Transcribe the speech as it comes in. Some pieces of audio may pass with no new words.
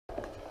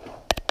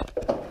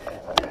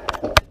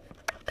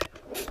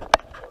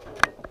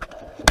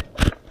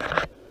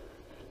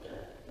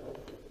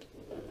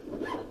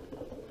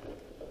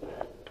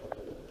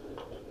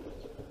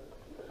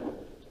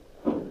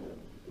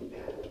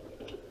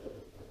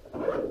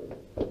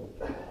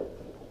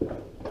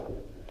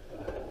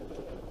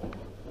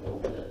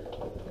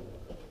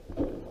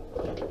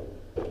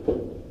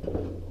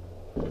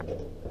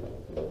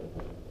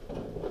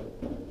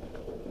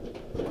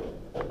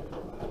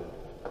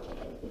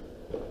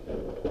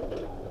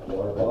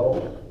Water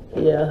bottle?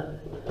 Yeah,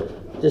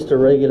 just a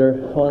regular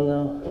one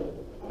though.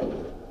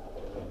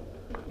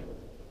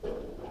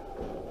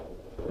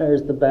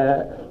 There's the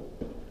bat.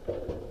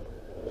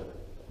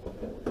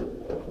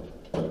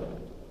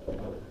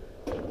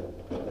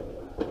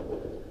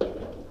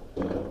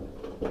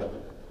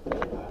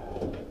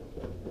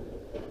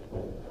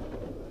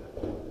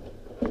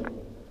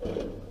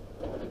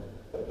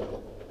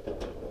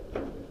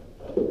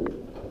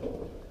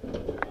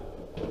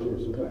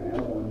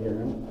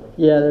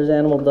 Yeah, there's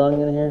animal dung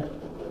in here.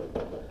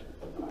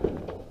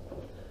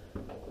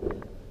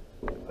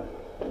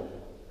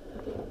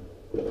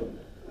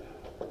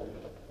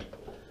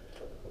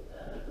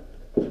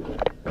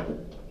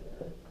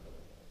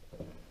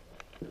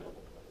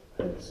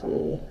 Let's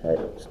see,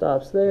 that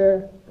stops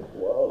there.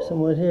 Whoa.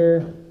 Some wood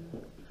here.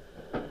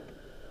 I'm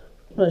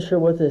not sure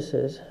what this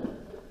is.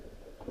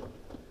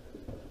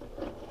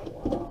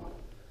 Wow.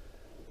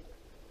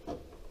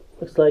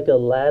 Looks like a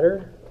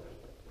ladder.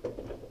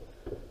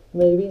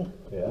 Maybe.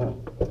 Yeah.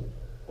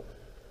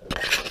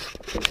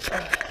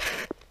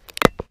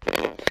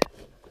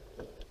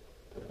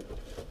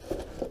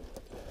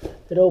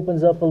 It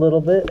opens up a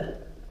little bit.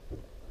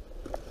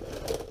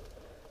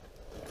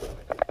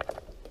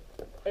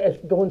 It's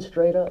going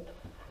straight up.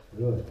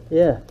 Good.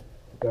 Yeah.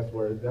 That's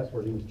where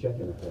he was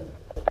checking it then.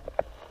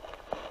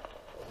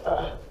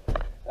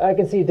 I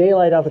can see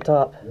daylight out the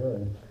top.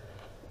 Good.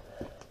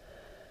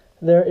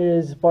 There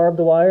is barbed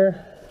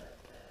wire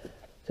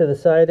to the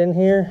side in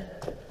here.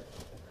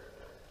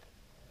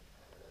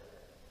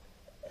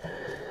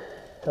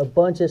 A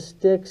bunch of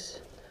sticks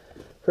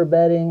for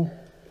bedding.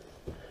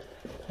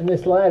 And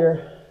this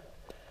ladder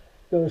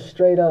goes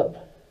straight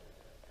up.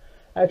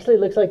 Actually,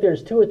 it looks like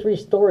there's 2 or 3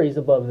 stories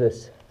above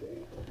this.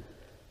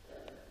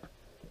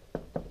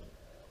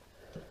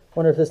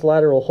 Wonder if this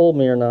ladder will hold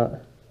me or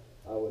not.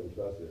 I wouldn't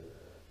trust it.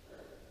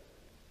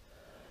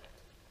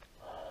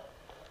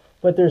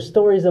 But there's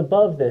stories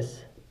above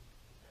this.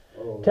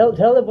 Oh.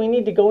 Tell them we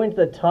need to go into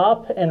the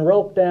top and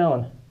rope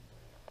down.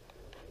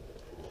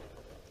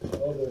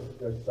 Oh,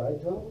 there's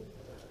side tunnels?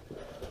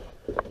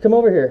 Come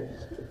over here.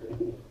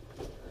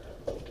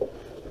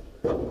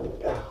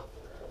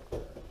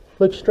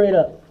 Look straight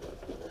up.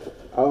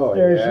 Oh,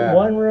 There's yeah.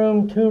 1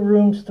 room, 2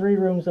 rooms, 3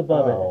 rooms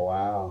above it. Oh,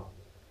 wow.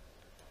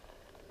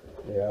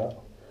 Yeah.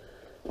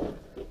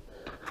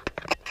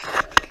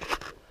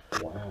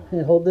 Wow.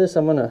 Hey, hold this.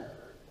 I'm gonna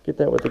get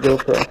that with the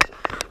GoPro.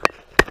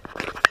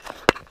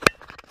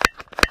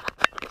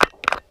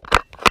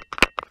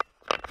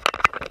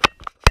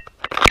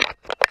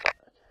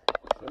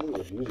 Somebody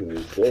was using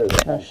these stairs.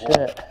 Oh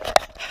shit.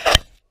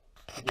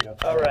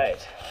 All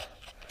right.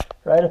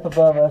 Right up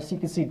above us, you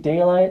can see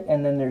daylight,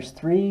 and then there's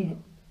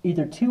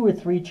either 2 or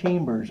 3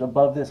 chambers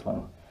above this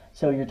one.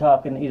 So you're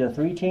talking either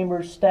 3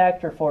 chambers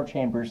stacked or 4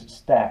 chambers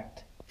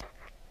stacked.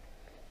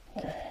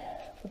 Okay,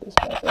 put this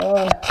back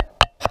on.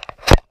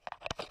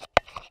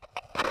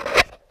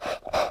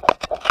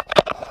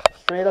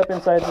 Straight up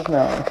inside this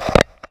mountain.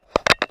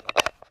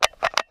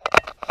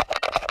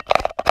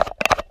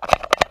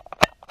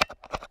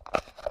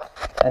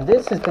 And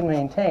this has been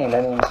maintained.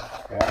 I mean,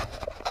 Yeah.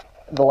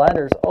 the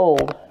ladder's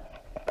old,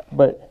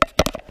 but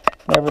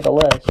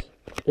nevertheless,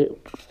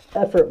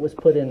 effort was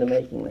put into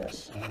making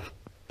this.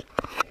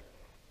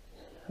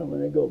 I'm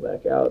going to go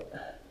back out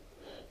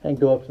and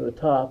go up to the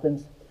top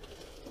and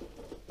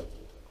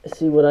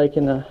see what I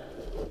can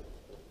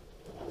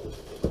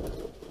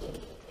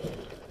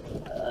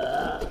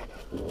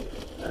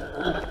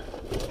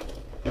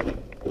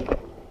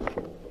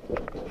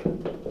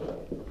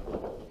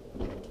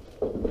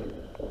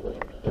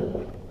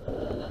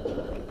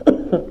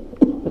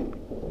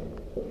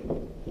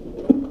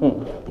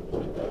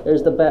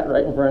There's the bat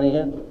right in front of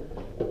you.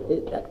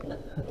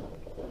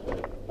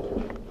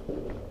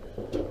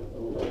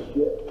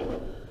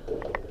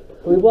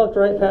 We walked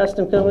right past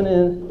him coming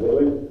in.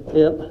 Really?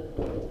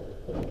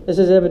 Yep. This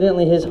is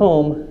evidently his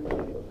home.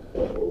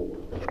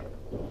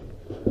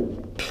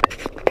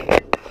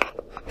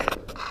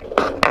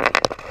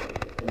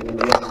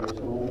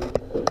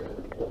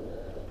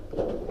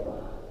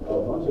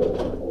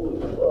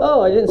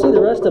 Oh, I didn't see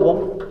the rest of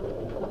them.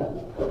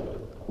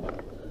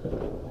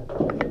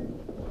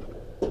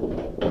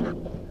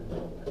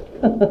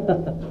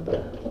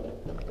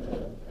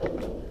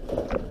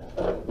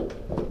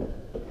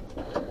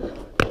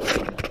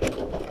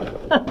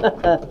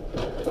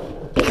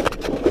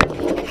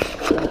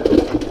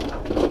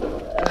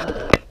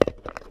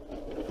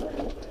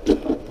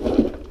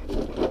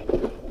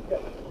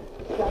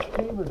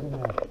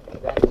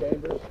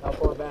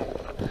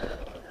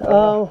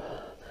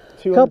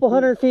 A couple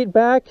hundred feet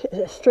back,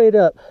 straight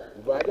up.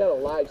 Well, I got a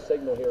live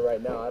signal here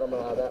right now. I don't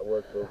know how that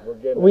works, but we're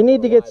getting. We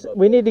need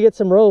to get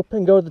some rope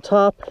and go to the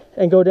top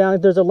and go down.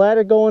 There's a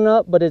ladder going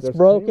up, but it's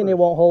broken. Chambers. It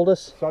won't hold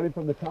us. Starting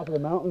from the top of the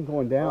mountain,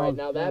 going down. All right,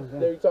 now that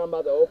you're talking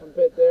about the open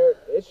pit there,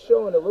 it's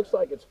showing. It looks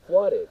like it's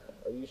flooded.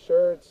 Are you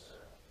sure it's?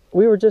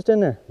 We were just in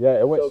there. Yeah,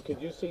 it went. So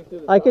could you see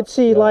through the top? I could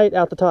see light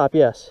out the top.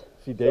 Yes.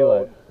 See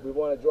daylight. So we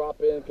want to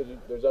drop in because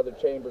there's other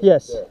chambers.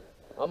 Yes. There.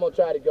 I'm gonna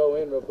try to go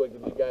in real quick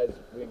if you guys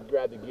we can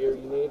grab the gear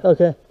you need.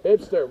 Okay.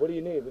 Hipster, what do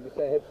you need? We can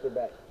send Hipster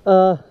back.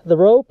 The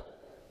rope.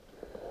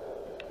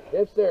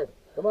 Hipster,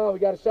 come on, we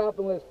got a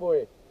shopping list for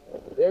you.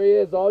 There he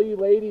is. All you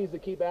ladies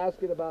that keep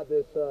asking about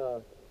this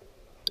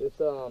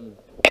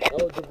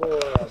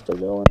eligible Still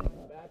going.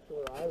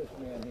 bachelor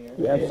Irishman here.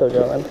 Yeah, I'm still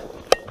going.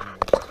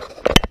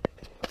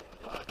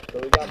 So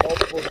we got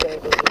multiple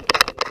chambers.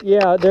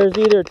 Yeah, there's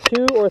either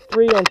 2 or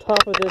 3 on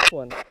top of this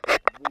one. We see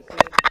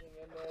anything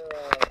in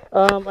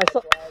there? I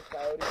saw.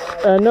 Coyote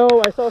guys? No,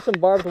 I saw some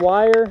barbed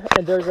wire,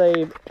 and there's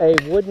a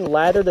wooden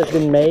ladder that's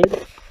been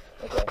made.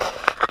 Okay.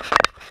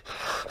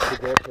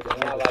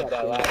 Not like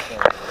that last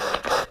one.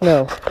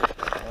 No.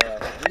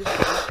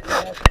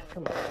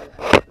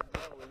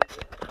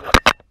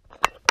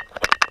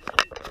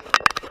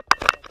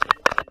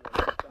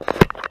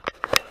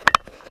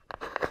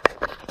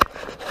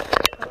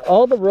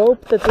 All the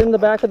rope that's in the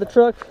back of the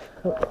truck,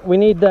 we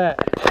need that.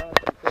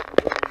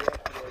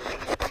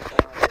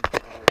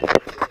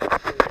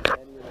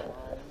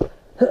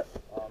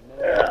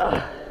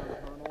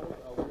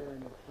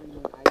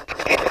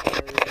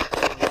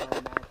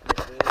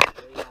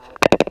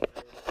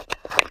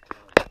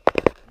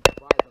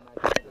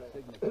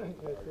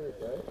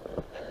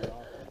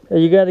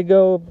 You got to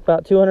go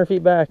about 200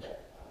 feet back.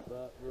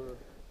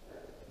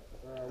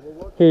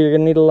 Here, you're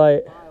going to need a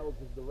light. Miles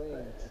is the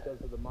range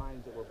because of the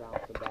mines that we're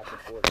bouncing back and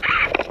forth.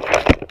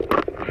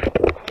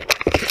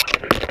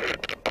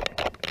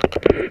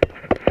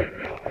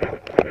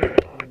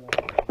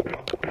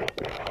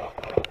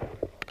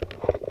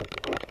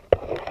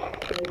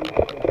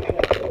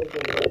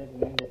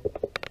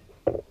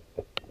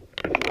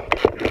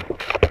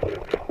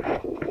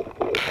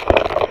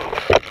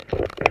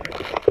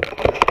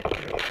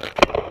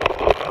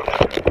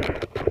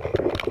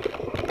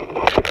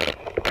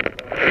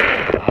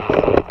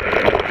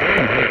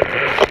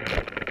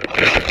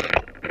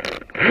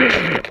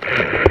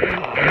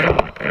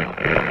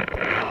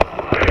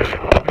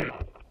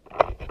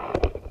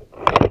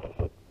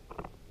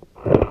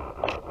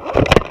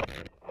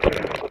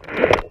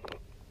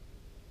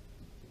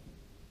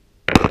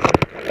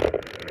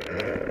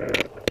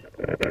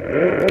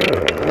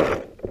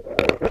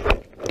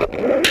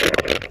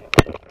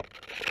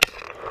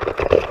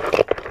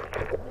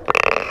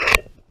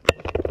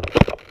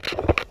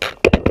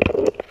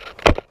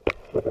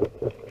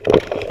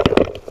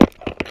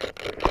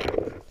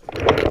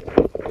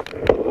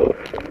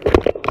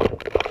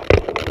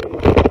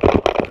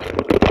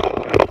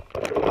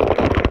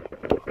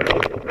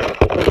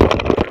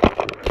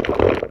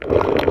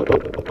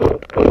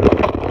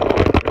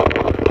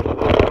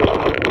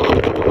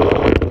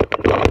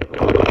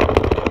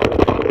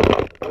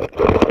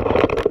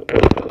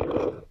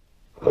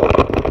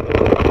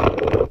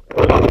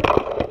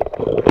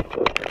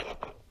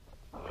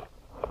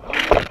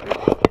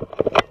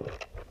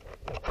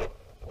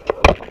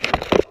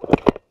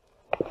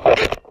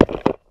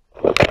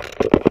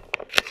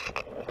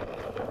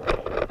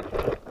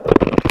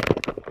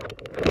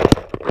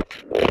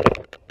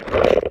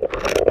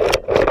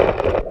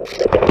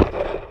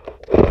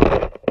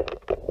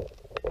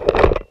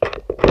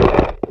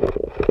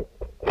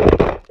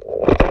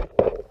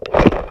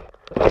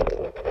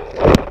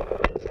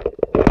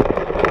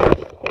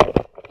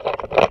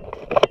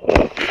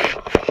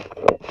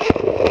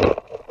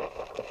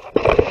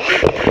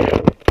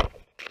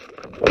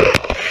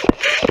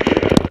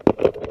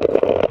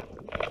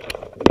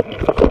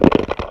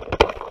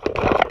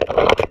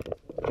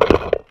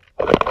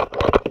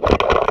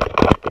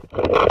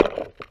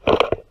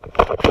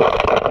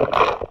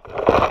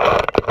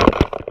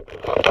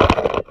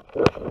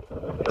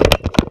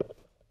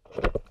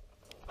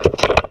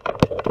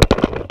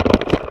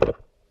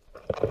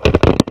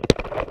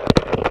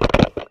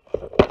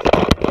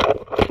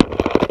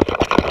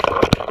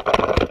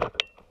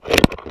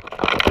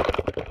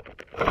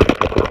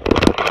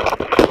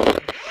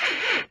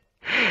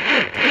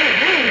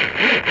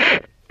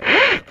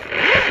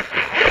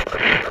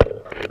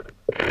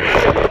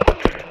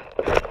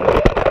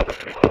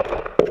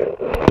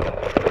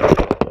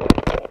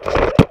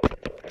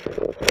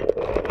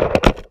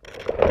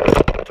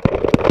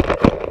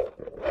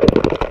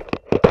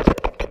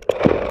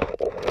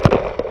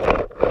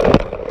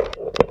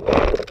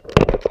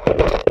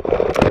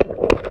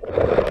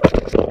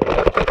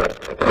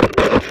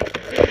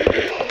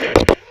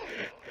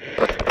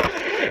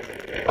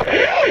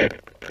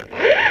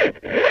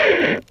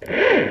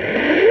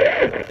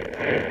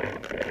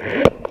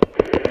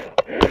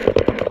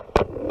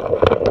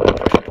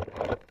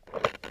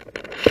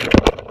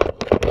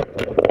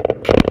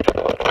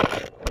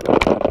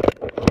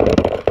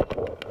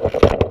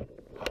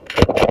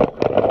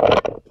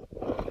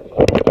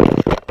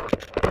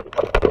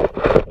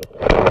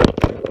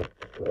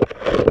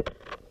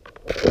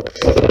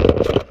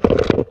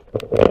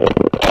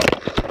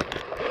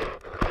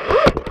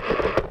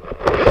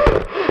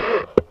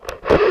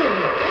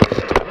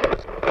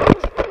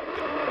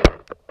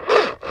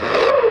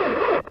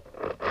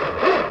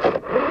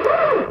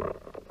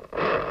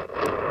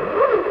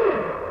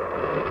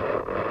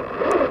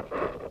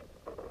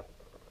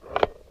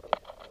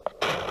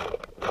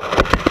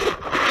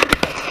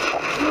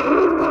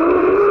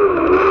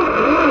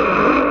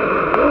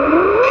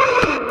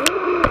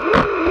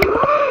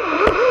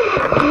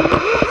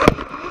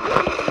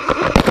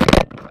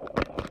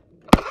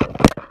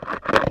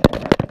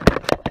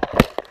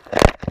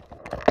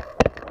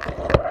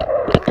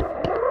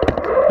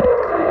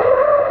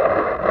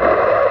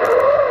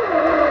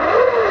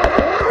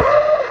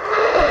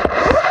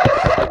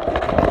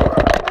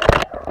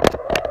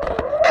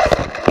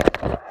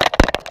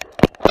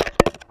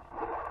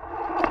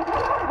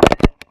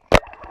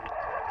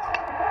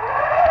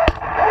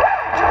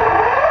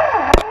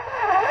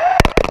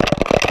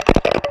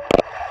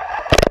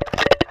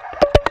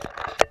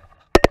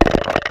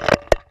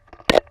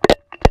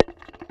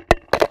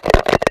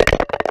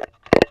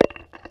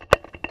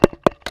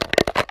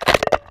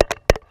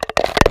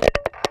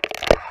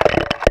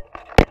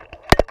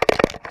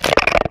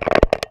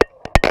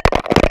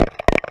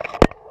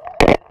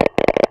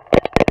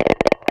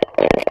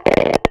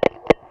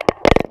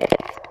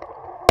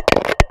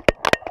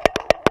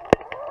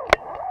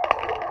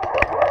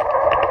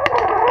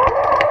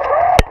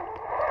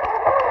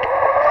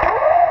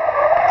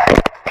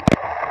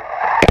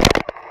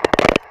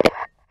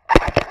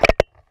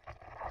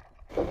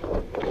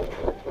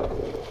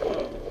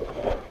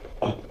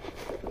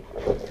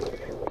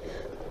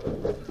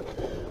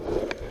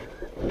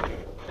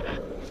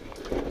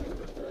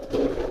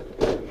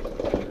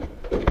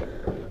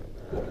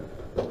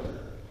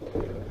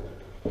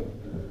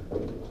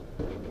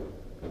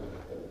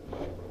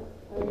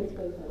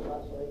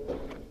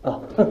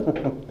 Oh.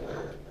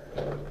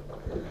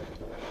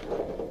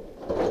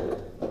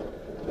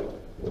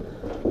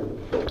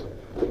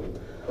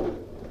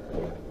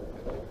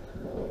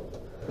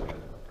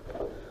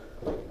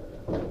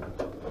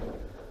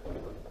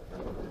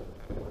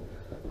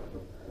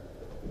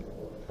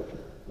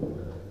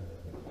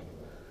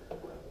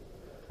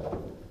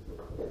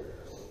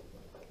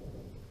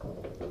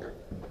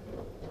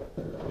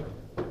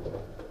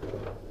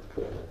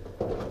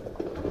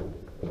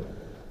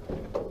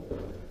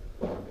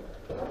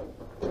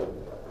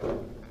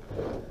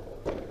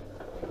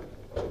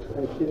 How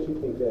much shit you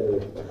think that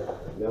is?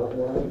 Mountain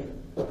lion?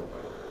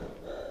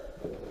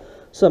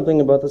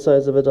 Something about the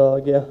size of a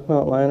dog, yeah.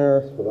 Mountain lion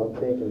or... That's what I'm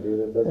thinking, dude.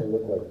 It doesn't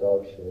look like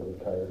dog shit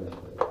and coyote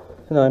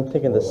shit. No, I'm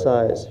thinking the More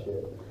like cat size.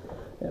 shit.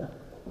 Yeah.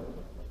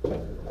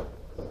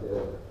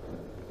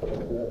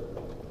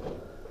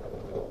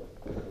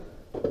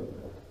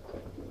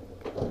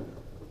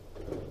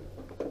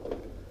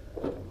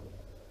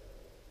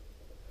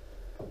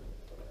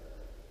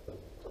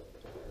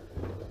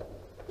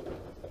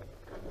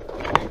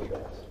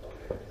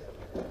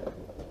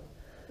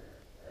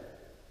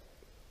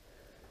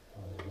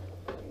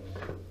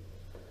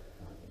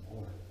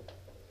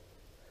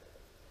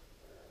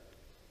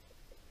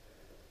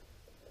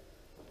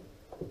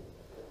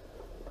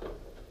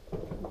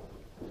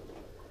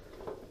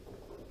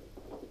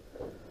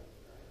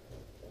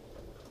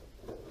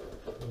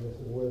 This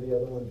is where the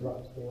other one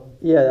drops down.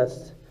 Yeah,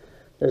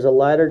 there's a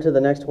ladder to the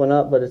next one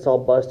up, but it's all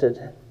busted.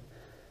 Yeah,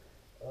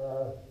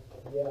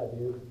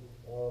 dude.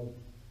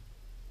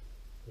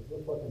 This is a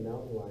fucking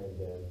mountain lion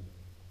den.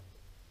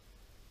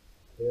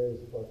 There's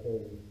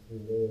fucking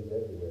remains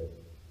everywhere.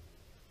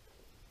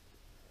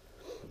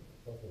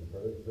 Fucking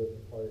birds ripped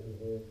apart in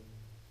here.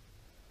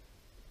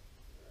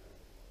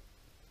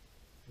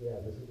 Yeah,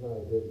 this is not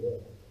a good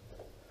look.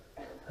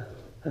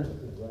 This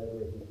is right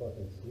where he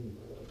fucking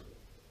sleeps.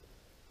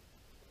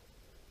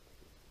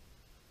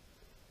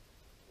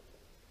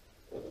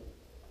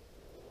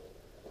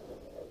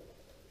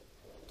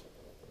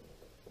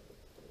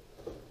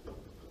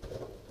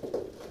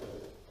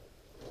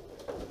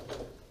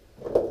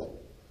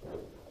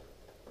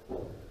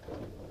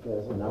 Yeah,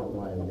 there's a mountain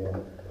lion there.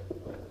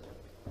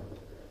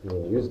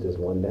 Being used as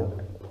one now.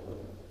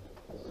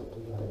 So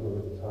we gotta go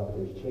to the top.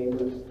 There's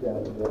chambers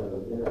down the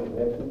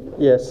interconnection.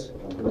 Yes.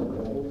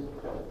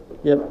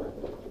 Yep.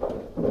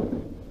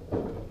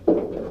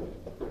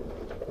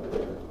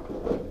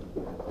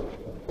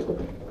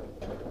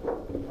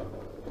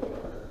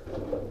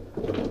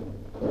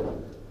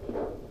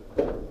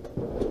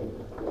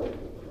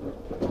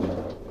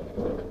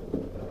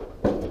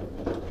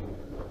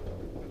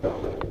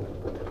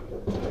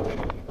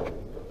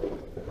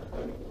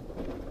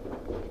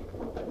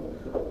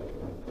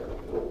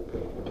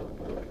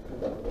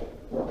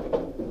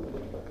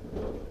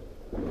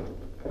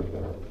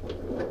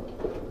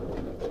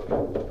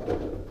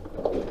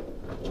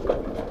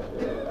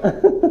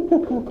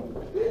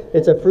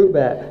 It's a fruit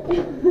bat.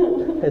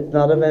 It's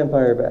not a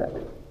vampire bat.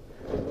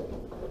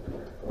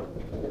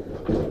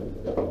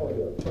 Oh,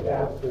 you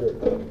bastard.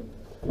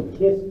 You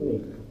kissed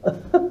me.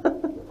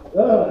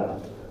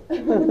 Ugh.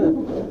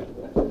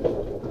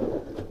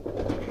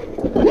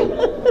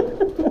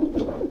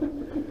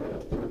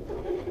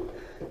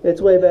 It's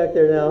way back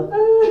there now.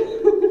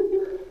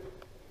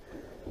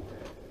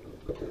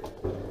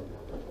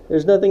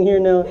 There's nothing here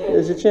now.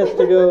 There's a chance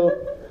to go.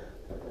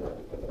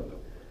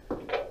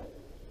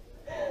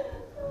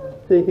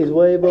 See, he's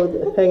way above,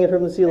 hanging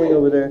from the ceiling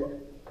over there.